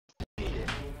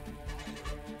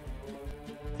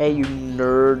Hey, you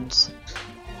nerds.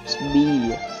 It's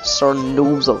me, Sir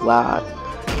Noobs a lot.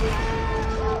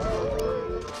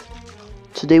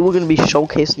 Today we're gonna be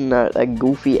showcasing that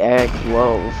goofy ass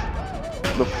glove.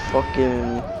 The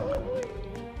fucking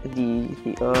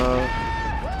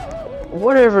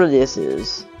whatever this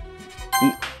is.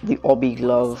 The obby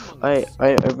glove. I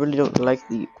really don't like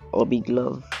the obby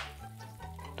glove.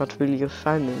 Not really a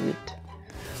fan of it.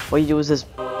 All you do is just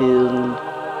build.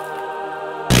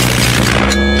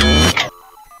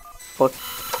 Fuck.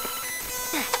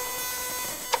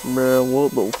 Man,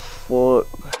 what the fuck?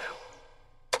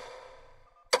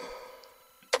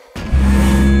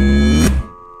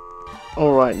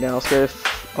 Alright, now let's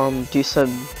go do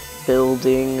some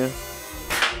building.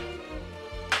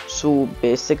 So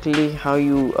basically how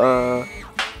you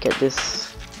get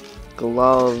this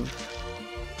glove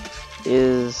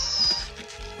is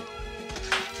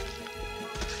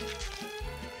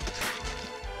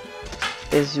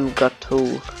you got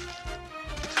to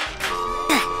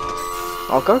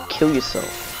go kill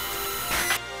yourself.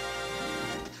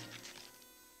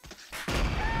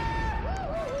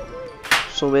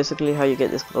 So basically how you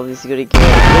get this glove is you gotta get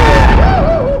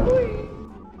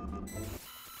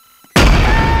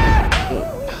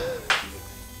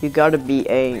you gotta be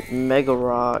a Mega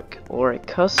Rock or a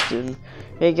custom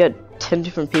and you get 10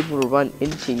 different people to run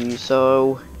into you.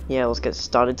 So yeah, let's get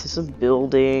started to some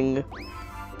building.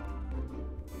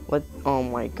 What? Oh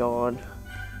my god.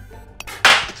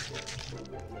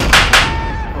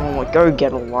 Oh my, go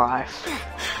get a life.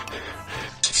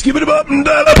 Skip it up and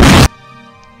down up.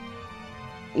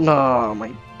 Oh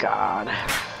my god.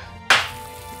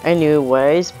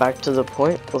 Anyways, back to the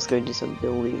point. Let's go do some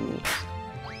building.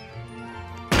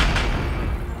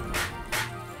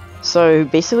 So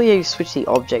basically, how you switch the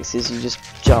objects is you just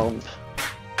jump.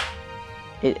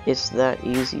 It's that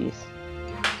easy.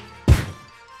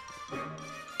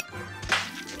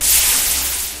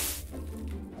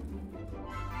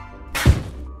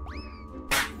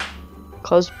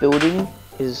 Cause building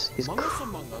is the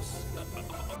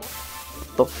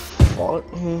fuck.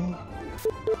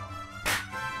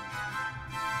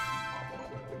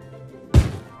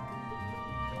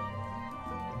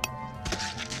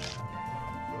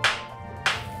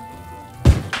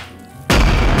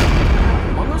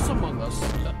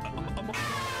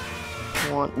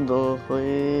 What the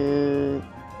fuck?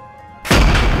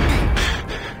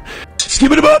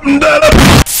 Skip it up and down up.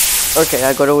 Okay,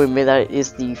 I gotta admit that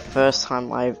is the first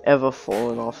time I've ever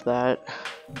fallen off that.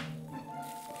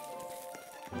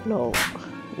 No,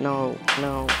 no,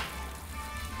 no.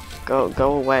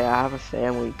 Go away, I have a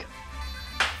family.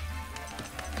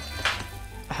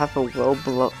 I have a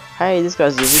well-beloved. Hey, this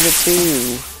guy's using it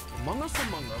too.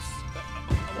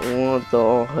 What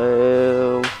the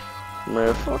hell?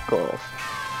 Man, fuck off.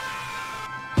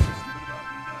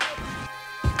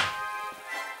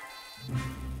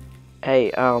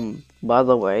 Hey, by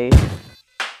the way,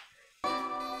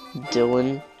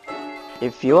 Dylan,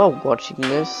 if you are watching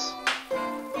this,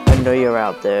 I know you're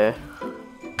out there.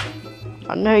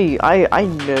 I know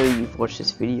you've watched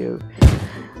this video.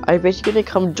 I bet you're gonna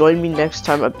come join me next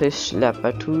time I play Slap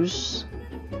Battles,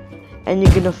 and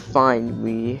you're gonna find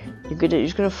me. You're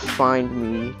just gonna find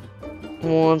me.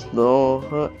 What the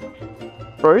heck?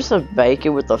 Bro's a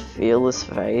bacon with a fearless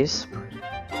face.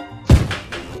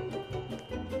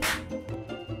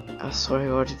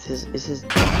 Sorry, what this is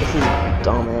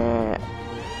dumb.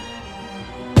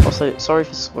 Also, sorry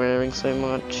for swearing so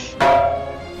much.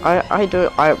 I do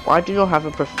not have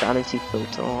a profanity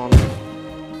filter on.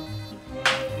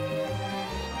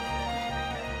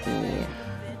 Yeah.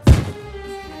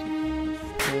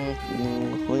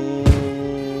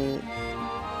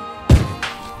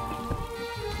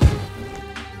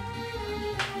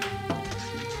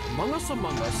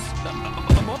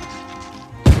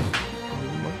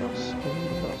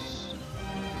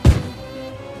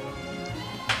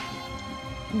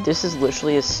 This is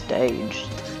literally a stage.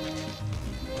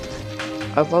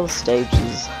 I love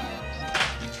stages.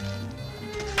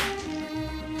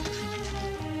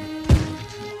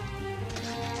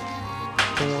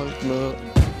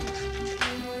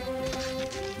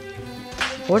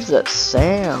 What is that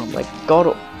sound? Like god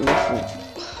awful.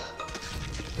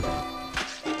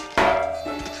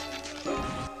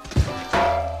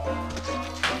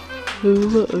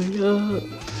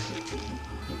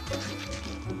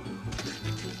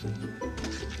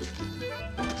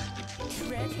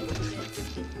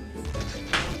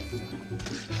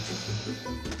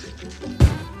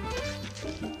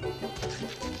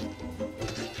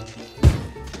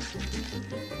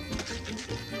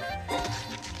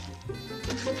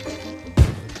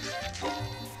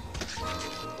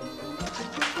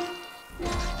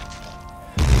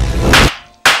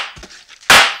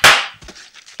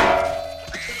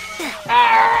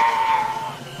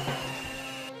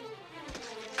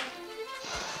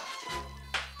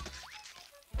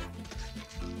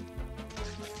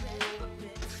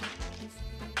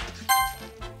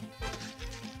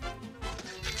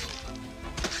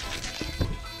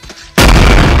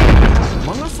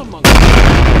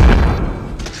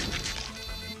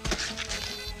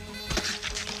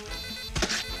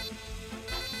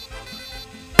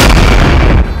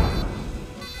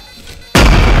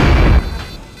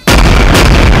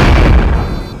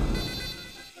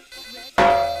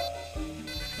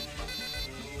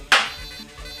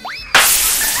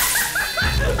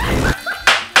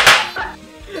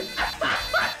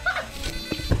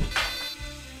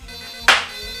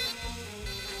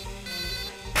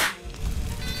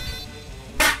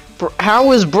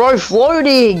 How is bro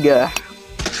floating?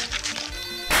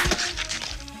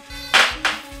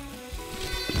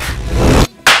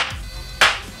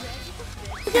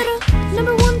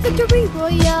 Number 1 victory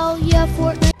royale, yeah,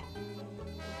 Fortnite.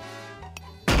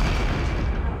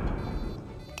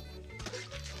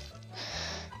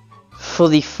 For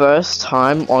the first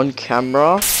time on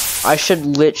camera, I should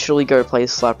literally go play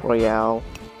Slap Royale.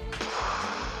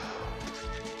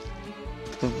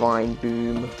 Vine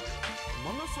boom.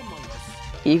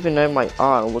 Even though my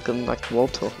eye looking like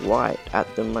Walter White at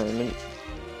the moment.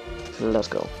 Let's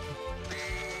go.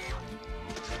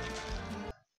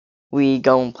 We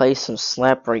gonna play some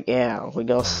Slap Royale. We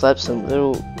gonna slap some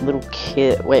little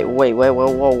kid. Wait, whoa.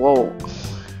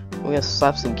 We gonna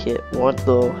slap some kid. What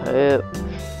the heck?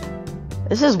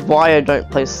 This is why I don't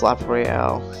play Slap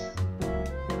Royale.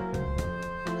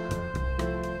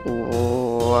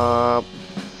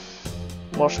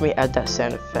 Watch me add that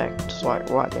sound effect like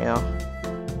right now.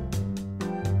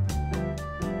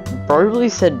 Probably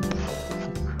said.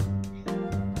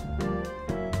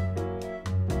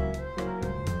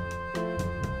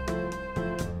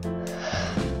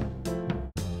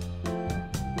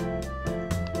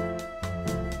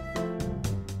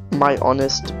 My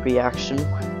honest reaction.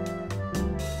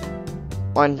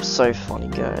 I'm so funny,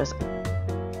 guys.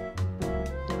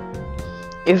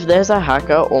 If there's a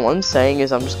hacker, all I'm saying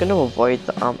is I'm just gonna avoid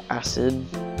the acid.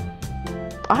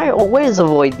 I always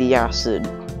avoid the acid.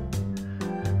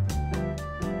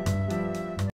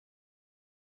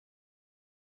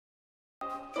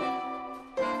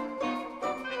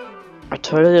 I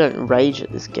totally don't rage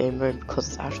at this game mode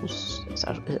because it actually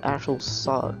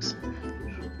sucks.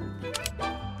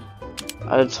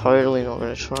 I'm totally not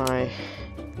gonna try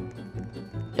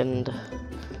and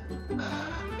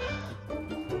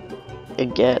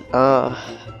get on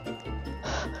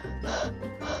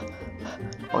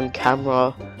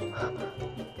camera.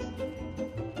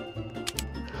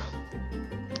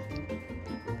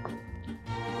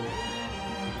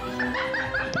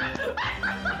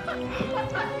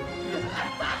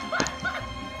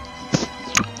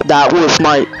 That was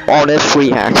my honest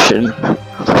reaction.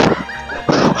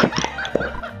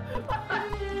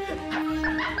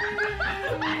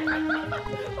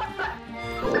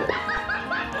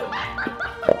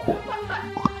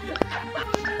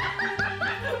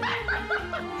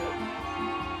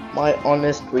 My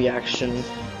honest reaction.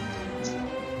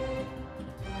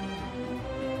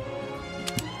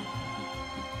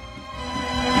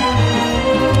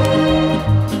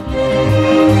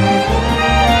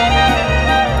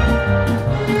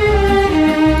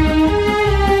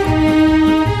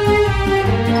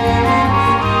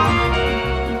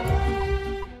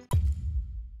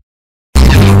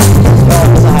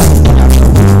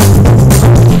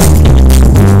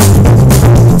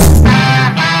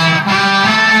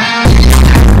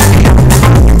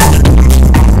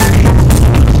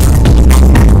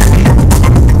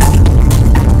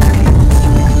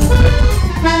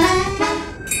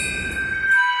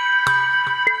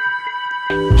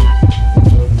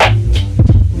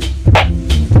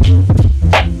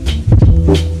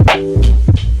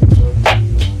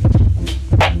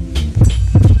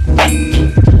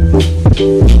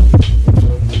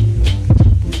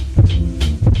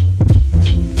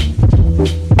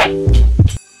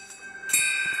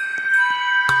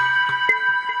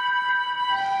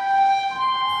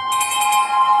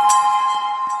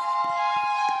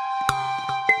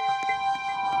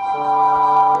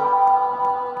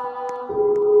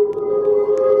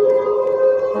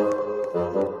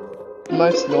 The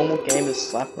most normal game is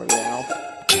Slap Royale.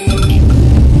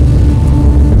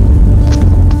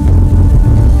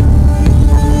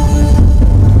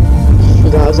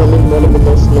 Guys, I'm in one of the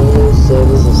most normal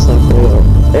servers of Slap Royale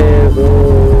ever.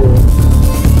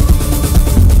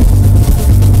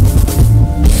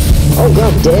 Oh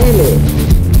god damn it!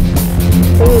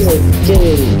 I was like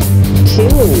getting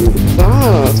killed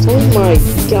fast. Oh my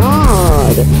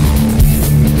god!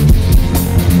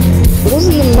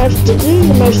 Wasn't the match? Didn't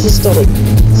the match just start like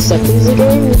seconds ago?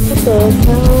 What the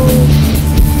hell?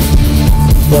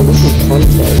 Yeah, this is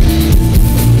content.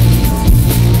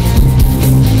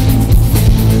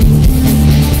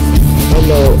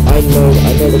 I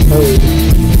know the code.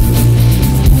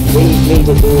 Leave me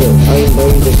to do it. I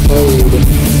know the code.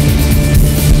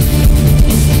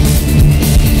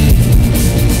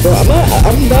 Bro,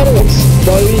 I'm about to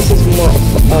expose this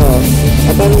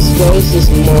I'm about to expose this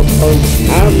mob on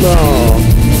camera.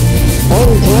 On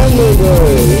camera, bro.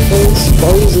 I'm gonna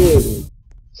expose him.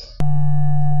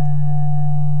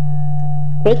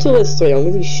 Wait till it's 3, I'm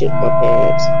gonna be shit my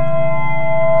pants.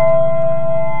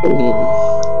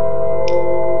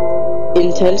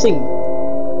 Intensely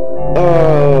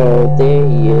Oh, there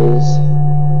he is.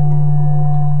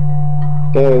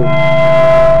 Go.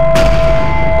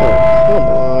 Oh, come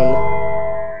on.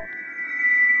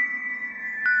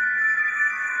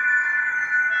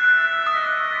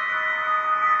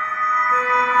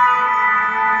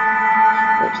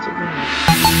 Where's the guy?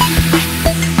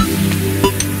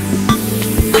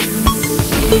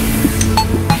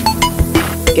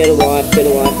 Get a life, get a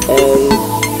life,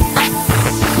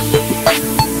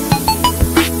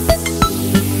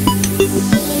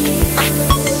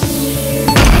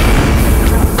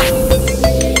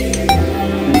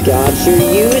 got your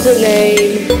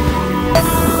username.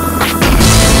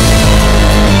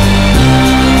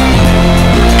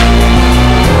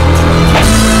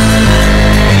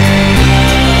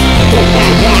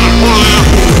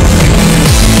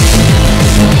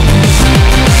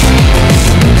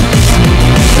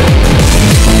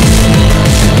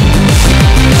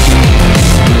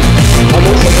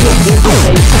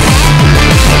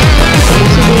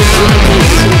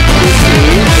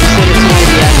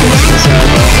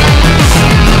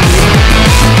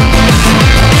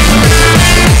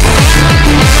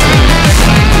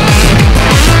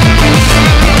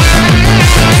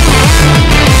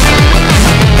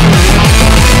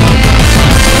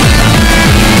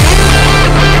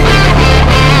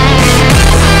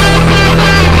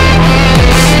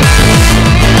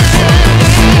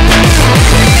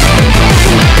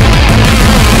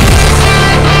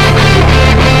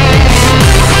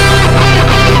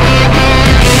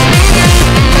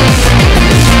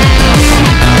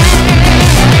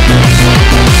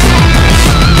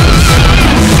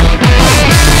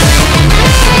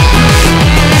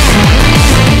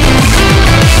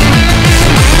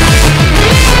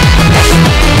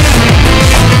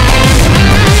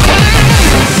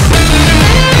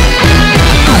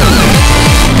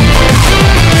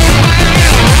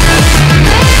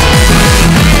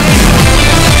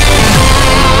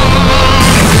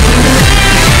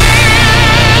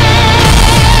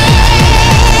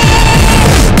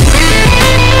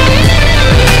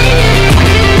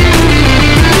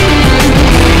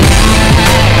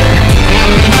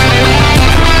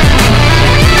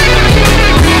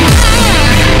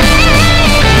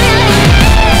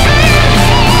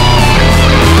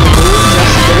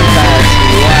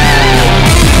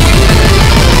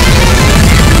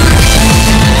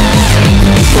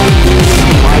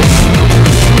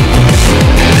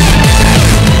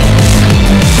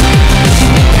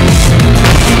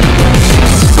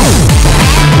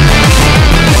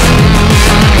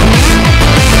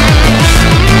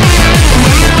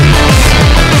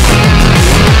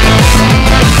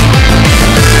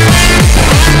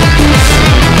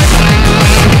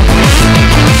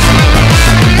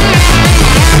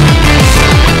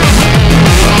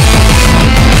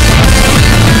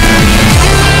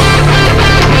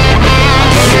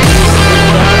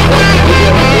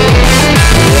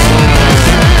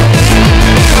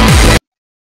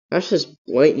 That's just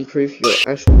blatant proof you're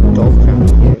actual dog crap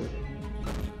again.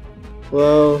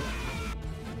 Well,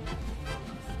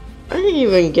 I didn't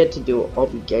even get to do an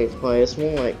obby gameplay. It's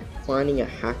more like finding a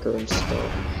hacker and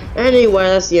stuff. Anyway,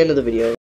 that's the end of the video.